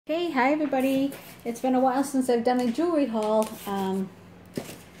Hey, hi everybody. It's been a while since I've done a jewelry haul, but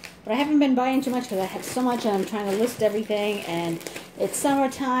I haven't been buying too much because I have so much and I'm trying to list everything, and it's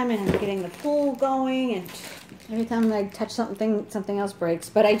summertime and I'm getting the pool going, and every time I touch something else breaks.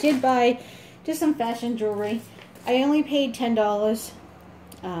 But I did buy just some fashion jewelry. I only paid $10,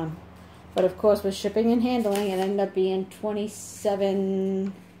 but of course with shipping and handling it ended up being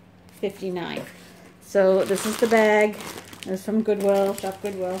 $27.59. So this is the bag. It's from Goodwill, Shop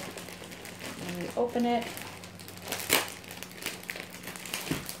Goodwill. Let me open it.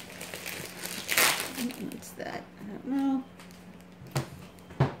 What's that? I don't know.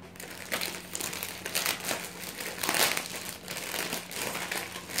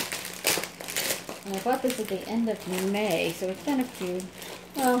 And I bought this at the end of May, so it's been a few,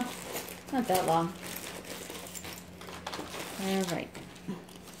 well, not that long. All right.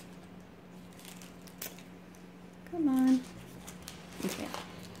 Come on. Okay.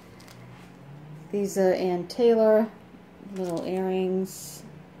 These are Ann Taylor little earrings.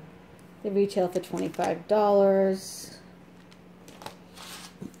 They retail for $25.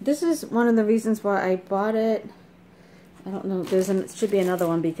 This is one of the reasons why I bought it. I don't know. It should be another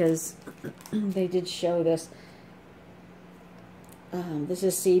one because they did show this. This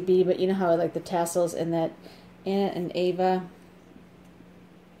is CB, but you know how I like the tassels in that Anna and Ava.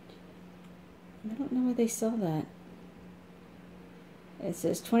 I don't know where they sell that. It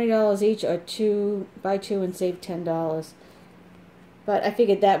says $20 each, or buy two and save $10. But I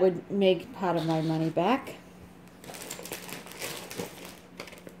figured that would make part of my money back.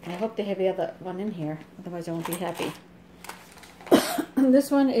 I hope they have the other one in here, otherwise I won't be happy. This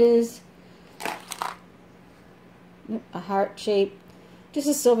one is a heart shape, just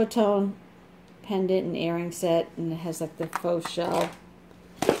a silver tone pendant and earring set, and it has like the faux shell,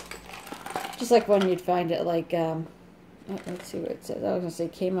 just like one you'd find at like let's see what it says. I was gonna say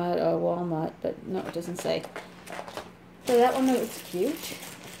Kmart or Walmart, but no, it doesn't say. So that one looks cute.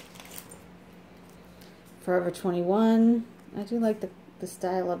 Forever 21. I do like the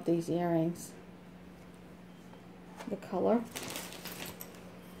style of these earrings. The color.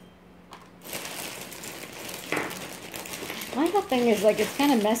 My whole thing is like it's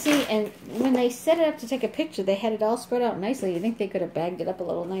kind of messy, and when they set it up to take a picture, they had it all spread out nicely. You think they could have bagged it up a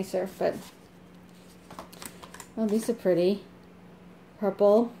little nicer, but oh, these are pretty.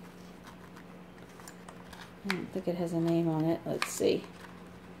 Purple. I don't think it has a name on it. Let's see.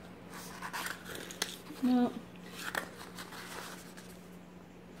 No.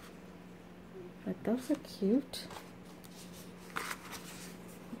 But those are cute.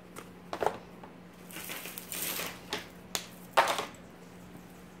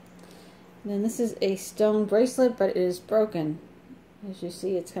 And then this is a stone bracelet, but it is broken. As you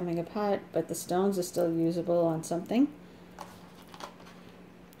see, it's coming apart, but the stones are still usable on something.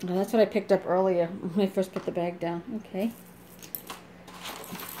 Well, that's what I picked up earlier when I first put the bag down. Okay.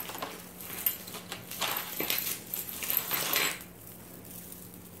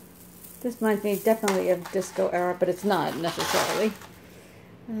 This reminds me definitely of disco era, but it's not necessarily.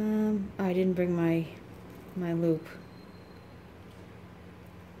 Oh, I didn't bring my loop.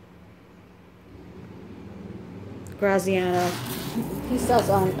 Graziano. He sells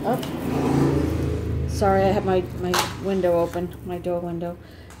on. Oh, sorry, I have my window open, my door window.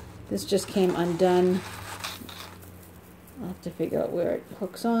 This just came undone. I'll have to figure out where it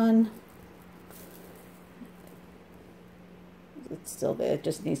hooks on. It's still there. It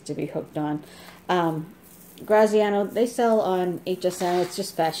just needs to be hooked on. Graziano. They sell on HSN. It's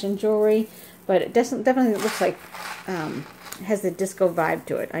just fashion jewelry, but it definitely looks like it has the disco vibe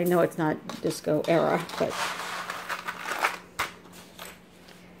to it. I know it's not disco era, but.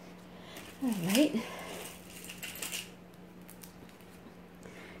 All right.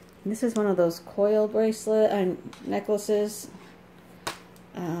 And this is one of those coil bracelet and necklaces.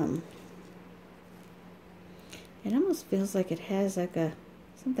 It almost feels like it has like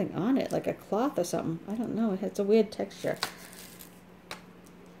something on it, like a cloth or something. I don't know. It's a weird texture.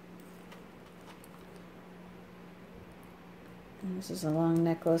 And this is a long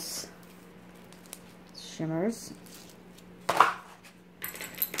necklace. Shimmers.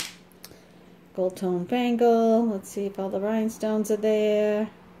 Gold tone bangle. Let's see if all the rhinestones are there.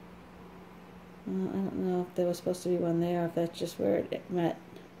 I don't know if there was supposed to be one there, or if that's just where it met.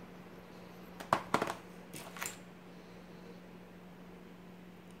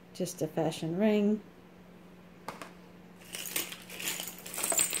 Just a fashion ring.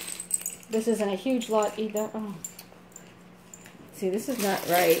 This isn't a huge lot either. Oh, see, this is not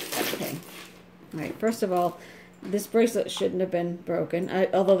right. Okay. All right. First of all, this bracelet shouldn't have been broken.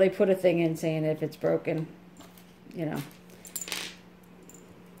 Although they put a thing in saying if it's broken, you know.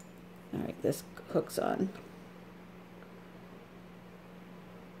 All right, this hooks on.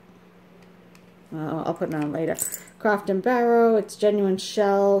 I'll put it on later. Croft and Barrow, it's genuine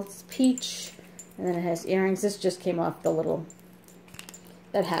shell, it's peach, and then it has earrings. This just came off the little,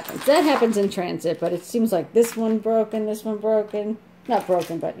 that happens. That happens in transit, but it seems like this one broken, this one broken. Not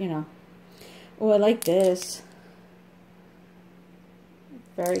broken, but you know. Oh, I like this.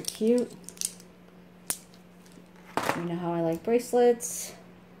 Very cute. You know how I like bracelets.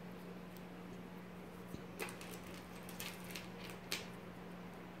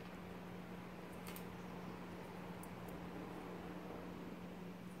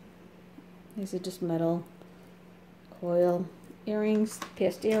 These are just metal coil earrings,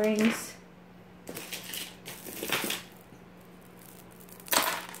 pierced earrings.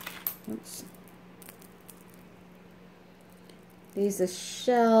 Oops. These are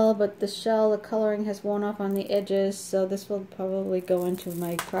shell, but the shell, the coloring has worn off on the edges, so this will probably go into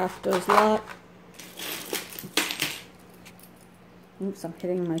my crafters lot. Oops, I'm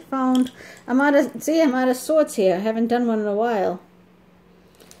hitting my phone. I'm out of sorts here. I haven't done one in a while.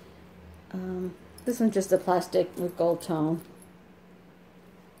 This one's just a plastic with gold tone.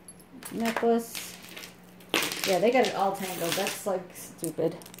 Necklace. Yeah, they got it all tangled. That's like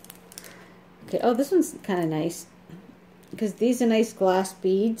stupid. Okay, oh, this one's kind of nice. Because these are nice glass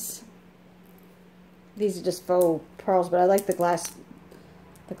beads. These are just faux pearls, but I like the glass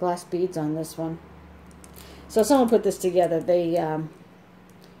beads on this one. So someone put this together. They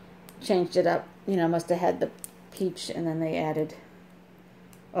changed it up. You know, must have had the peach and then they added,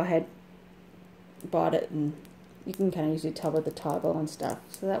 or had bought it, and you can kind of usually tell with the toggle and stuff.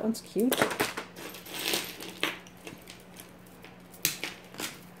 So that one's cute.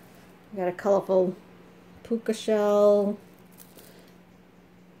 Got a colorful puka shell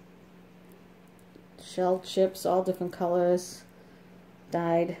chips, all different colors,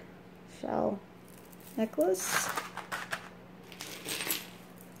 dyed shell necklace.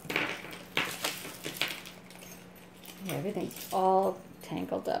 Yeah, everything's all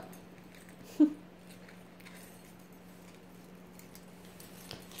tangled up.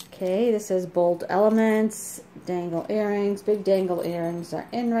 Okay, this says bold elements, dangle earrings. Big dangle earrings are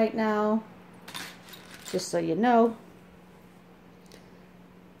in right now, just so you know.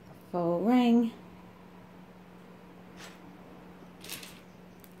 A faux ring.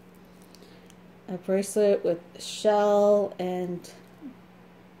 A bracelet with shell and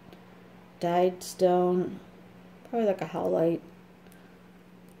dyed stone, probably like a howlite.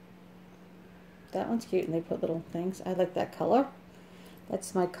 That one's cute, and they put little things. I like that color.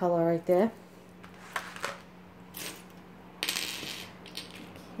 That's my color right there.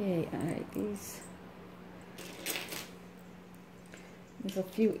 Okay, alright, there's a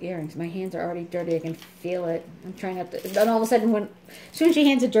few earrings. My hands are already dirty. I can feel it. I'm trying not to. Then all of a sudden, as soon as your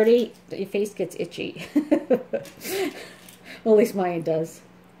hands are dirty, your face gets itchy. Well, at least mine does.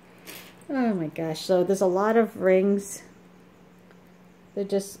 Oh my gosh. So there's a lot of rings. They're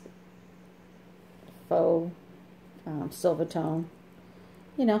just faux silver tone.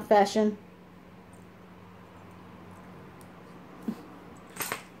 You know, fashion.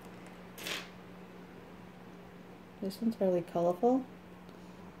 This one's really colorful.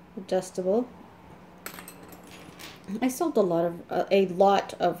 Adjustable. I sold a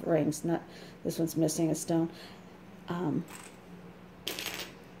lot of rings. Not this one's missing a stone. On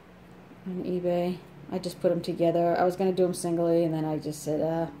eBay, I just put them together. I was gonna do them singly, and then I just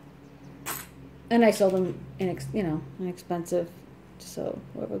said, and I sold them inexpensive. So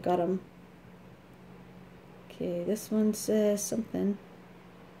whoever got them. Okay, this one says something.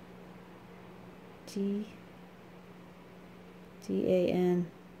 D-A-N.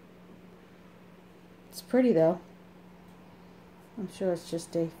 It's pretty though. I'm sure it's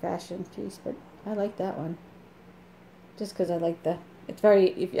just a fashion piece, but I like that one. Just because I like it's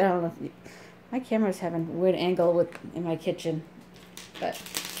very, I don't know, my camera's having a weird angle in my kitchen, but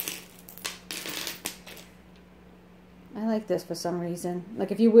I like this for some reason.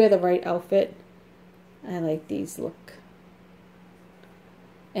 Like if you wear the right outfit, I like these look.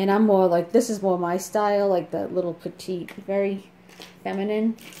 And I'm more like, this is more my style, like the little petite, very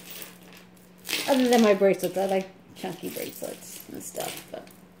feminine. Other than my bracelets, I like chunky bracelets and stuff. But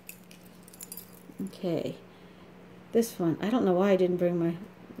okay, this one, I don't know why I didn't bring my,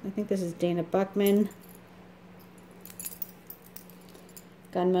 I think this is Dana Buckman.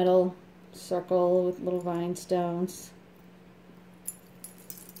 Gunmetal circle with little rhinestones.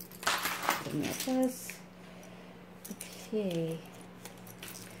 The necklace. Okay.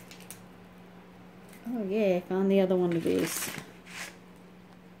 Oh yeah, I found the other one of these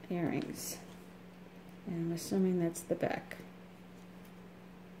earrings. And I'm assuming that's the back.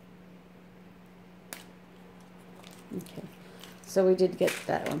 Okay, so we did get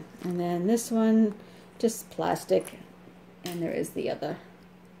that one. And then this one, just plastic. And there is the other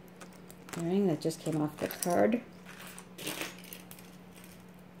earring that just came off the card.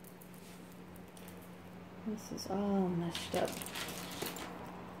 This is all messed up.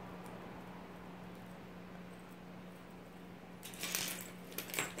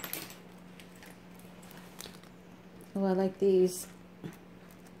 Oh, I like these.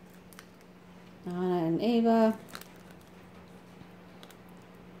 Anna and Ava.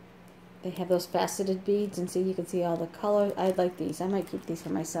 They have those faceted beads, and see, you can see all the colors. I like these. I might keep these for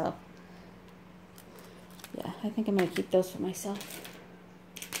myself. Yeah, I think I'm going to keep those for myself.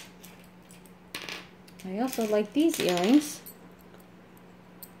 I also like these earrings.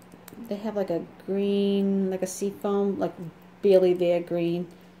 They have like a green, like a seafoam, like barely there green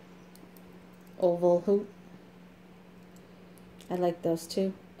oval hoop. I like those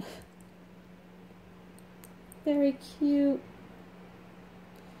too. Very cute.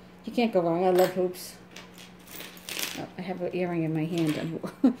 You can't go wrong. I love hoops. Oh, I have an earring in my hand.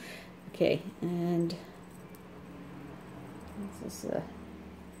 Okay, and this is a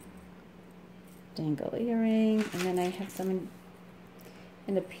dangle earring, and then I have some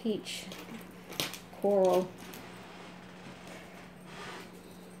in a peach coral.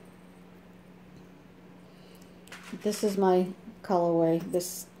 This is my colorway,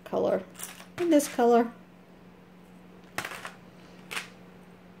 this color and this color.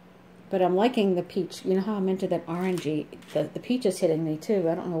 But I'm liking the peach. You know how I'm into that orangey? The peach is hitting me too.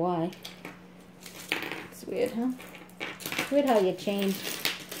 I don't know why. It's weird, huh? It's weird how you change.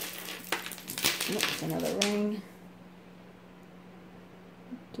 Oops, another ring.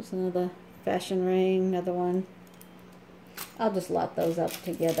 Just another fashion ring, another one. I'll just lot those up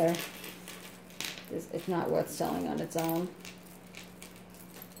together. It's not worth selling on its own.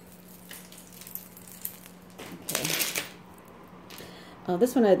 Okay. Oh,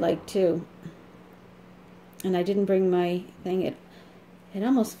 this one I'd like too. And I didn't bring my thing. It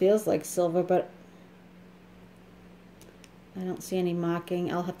almost feels like silver, but I don't see any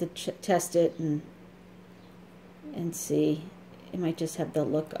marking. I'll have to test it and see. It might just have the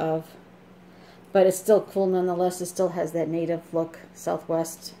look of, but it's still cool nonetheless. It still has that native look,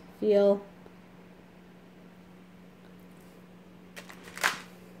 Southwest feel.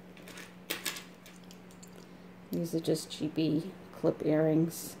 These are just cheapy clip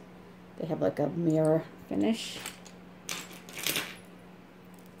earrings. They have like a mirror finish.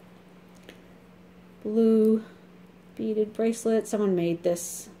 Blue beaded bracelet. Someone made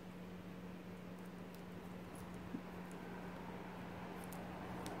this.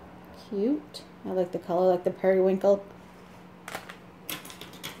 Cute. I like the color, like the periwinkle.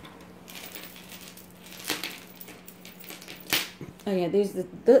 Oh yeah, these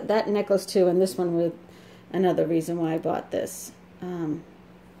that necklace too, and this one with another reason why I bought this.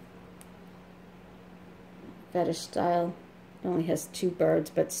 Fetish style. It only has 2 birds,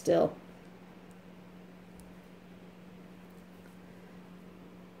 but still.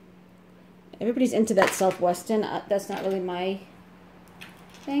 Everybody's into that Southwestern. That's not really my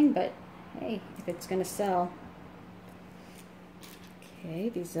thing, but hey, if it's gonna sell. Okay,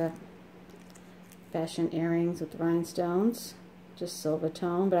 these are fashion earrings with rhinestones, just silver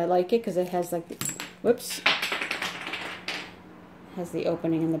tone, but I like it because it has like the, whoops, has the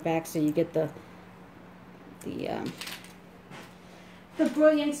opening in the back, so you get the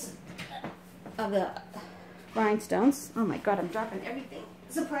brilliance of the rhinestones. Oh my God, I'm dropping everything.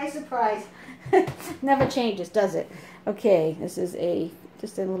 Surprise, surprise. Never changes, does it? Okay, this is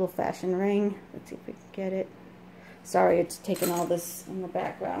just a little fashion ring. Let's see if we can get it. Sorry, it's taking all this in the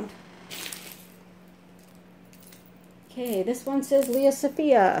background. Okay, this one says Leah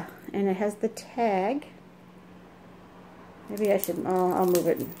Sophia, and it has the tag. Maybe I should, oh, I'll move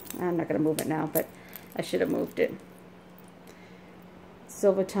it. I'm not going to move it now, but I should have moved it.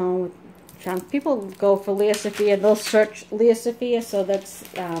 Silver tone with chunks. People go for Leah Sophia. They'll search Leah Sophia, so that's,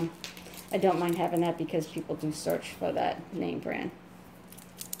 I don't mind having that because people do search for that name brand.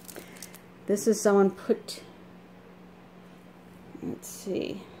 This is someone put, let's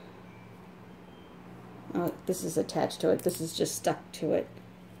see. Oh, this is attached to it. This is just stuck to it.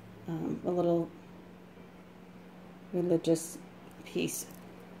 A little religious piece.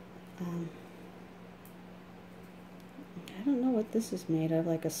 I don't know what this is made of,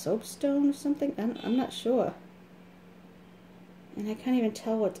 like a soapstone or something? I'm not sure. And I can't even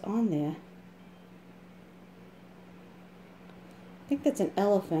tell what's on there. I think that's an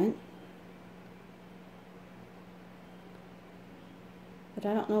elephant. But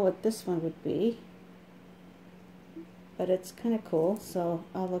I don't know what this one would be. But it's kind of cool, so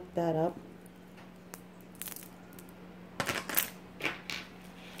I'll look that up.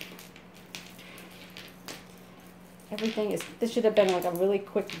 everything is, this should have been like a really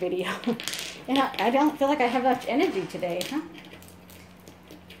quick video. And I don't feel like I have much energy today, huh?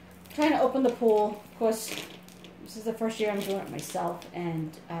 I'm trying to open the pool. Of course, this is the first year I'm doing it myself,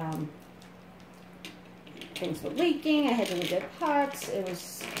 and things were leaking. I had to leave parts. It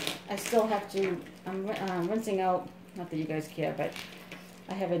was, I still have to, I'm rinsing out, not that you guys care, but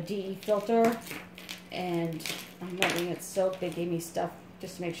I have a DE filter, and I'm letting it soak. They gave me stuff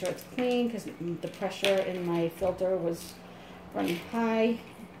just to make sure it's clean, because the pressure in my filter was running high.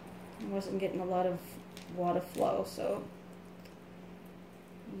 I wasn't getting a lot of water flow, so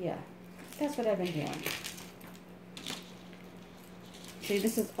yeah, that's what I've been doing. See,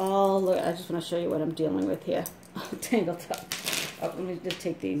 this is all, I just want to show you what I'm dealing with here. All tangled up. Oh, let me just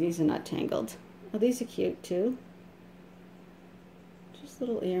take these. These are not tangled. Oh, these are cute too. Just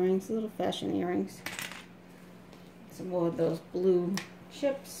little earrings, little fashion earrings. Some more of those blue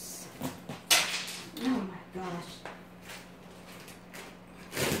chips. Oh my gosh.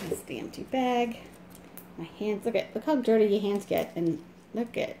 That's the empty bag. My hands, look how dirty your hands get, and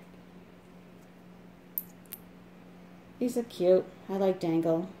look at. These are cute. I like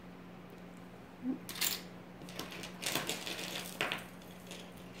dangle.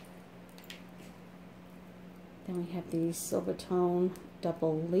 Then we have these silver tone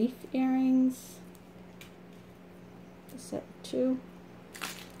double leaf earrings. Set 2.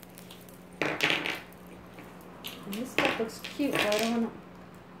 And this stuff looks cute, but I don't want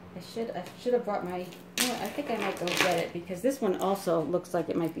to. I should have brought my. You know, I think I might go get it, because this one also looks like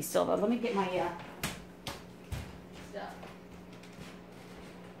it might be silver. Let me get my stuff.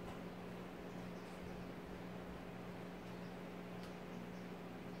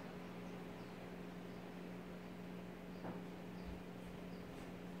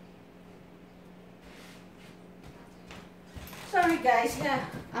 Sorry guys, yeah,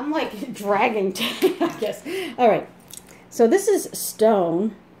 I'm like dragging today, I guess. All right, so this is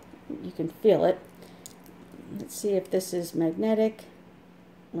stone. You can feel it. Let's see if this is magnetic.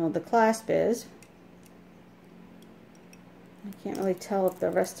 Well, the clasp is. I can't really tell if the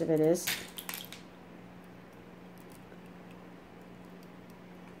rest of it is.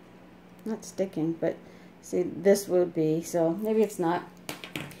 Not sticking, but see, this would be, so maybe it's not.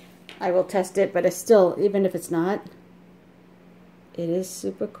 I will test it, but it's still, even if it's not, it is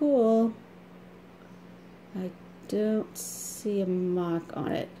super cool. I don't see a mark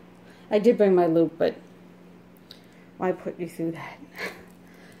on it. I did bring my loop, but why put you through that?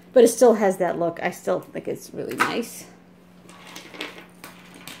 But it still has that look. I still think it's really nice.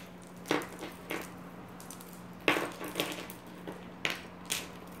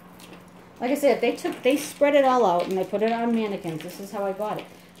 Like I said, they spread it all out and they put it on mannequins. This is how I got it.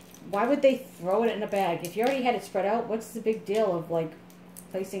 Why would they throw it in a bag? If you already had it spread out, what's the big deal of like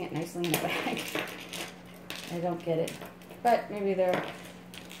placing it nicely in a bag? I don't get it. But maybe they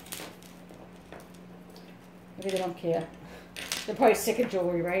don't care. They're probably sick of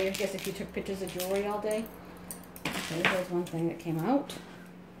jewelry, right? I guess if you took pictures of jewelry all day. Okay, here's one thing that came out.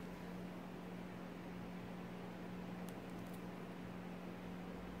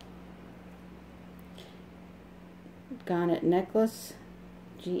 Garnet necklace.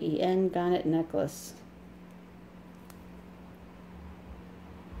 G-E-N, garnet necklace.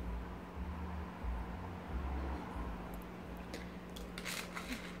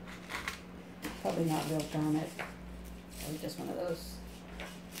 Probably not real garnet. Probably just one of those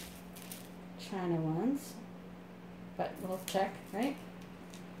China ones. But we'll check, right?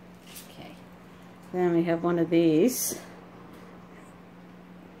 Okay. Then we have one of these.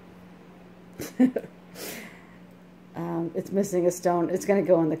 It's missing a stone. It's going to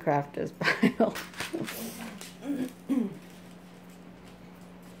go in the crafters pile.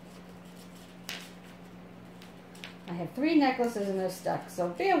 I have 3 necklaces and they're stuck, so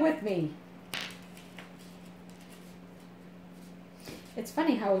bear with me. It's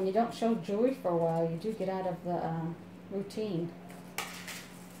funny how when you don't show jewelry for a while, you do get out of the routine.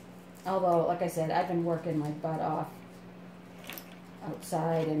 Although, like I said, I've been working my butt off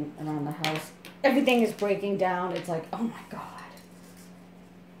outside and around the house. Everything is breaking down. It's like, oh my God.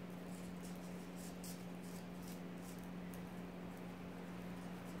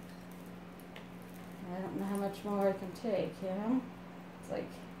 I don't know how much more I can take, you know? It's like,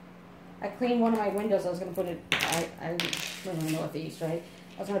 I cleaned one of my windows. I was going to put it, I live in the Northeast, right?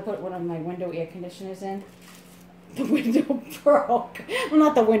 I was going to put one of my window air conditioners in. The window broke. Well,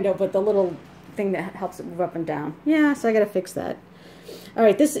 not the window, but the little thing that helps it move up and down. Yeah, so I got to fix that. All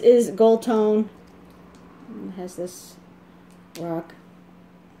right, this is gold tone. It has this rock.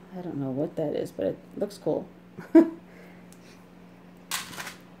 I don't know what that is, but it looks cool.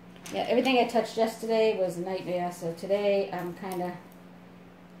 Yeah, everything I touched yesterday was a nightmare, so today I'm kind of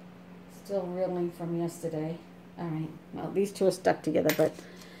still reeling from yesterday. All right, well, these two are stuck together, but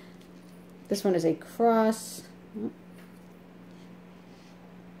this one is a cross.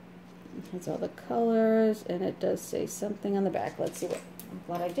 It's all the colors, and it does say something on the back. Let's see what. I'm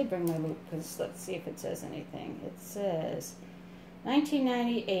glad I did bring my loop, because let's see if it says anything. It says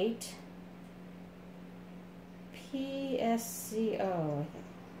 1998 PSCO.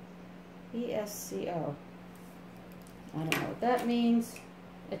 PSCO. I don't know what that means.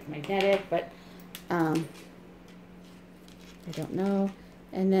 It's magnetic, but I don't know.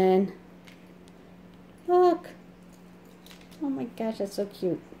 And then look. Oh my gosh, that's so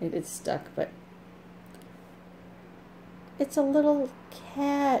cute. It is stuck, but it's a little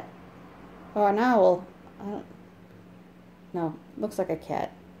cat or an owl. No, looks like a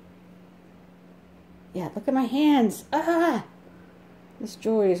cat. Yeah, look at my hands. Ah! This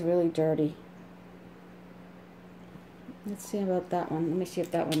jewelry is really dirty. Let's see about that one. Let me see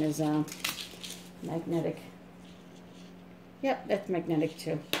if that one is magnetic. Yep, that's magnetic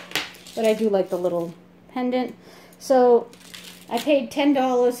too. But I do like the little pendant. So I paid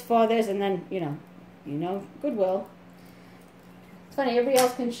 $10 for this, and then, you know, Goodwill. It's funny, everybody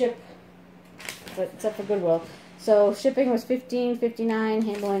else can ship, but except for Goodwill. So shipping was $15.59,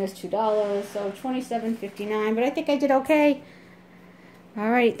 handling is $2, so $27.59. But I think I did okay.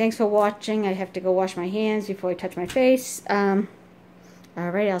 Alright, thanks for watching. I have to go wash my hands before I touch my face. Alright,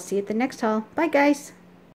 I'll see you at the next haul. Bye, guys.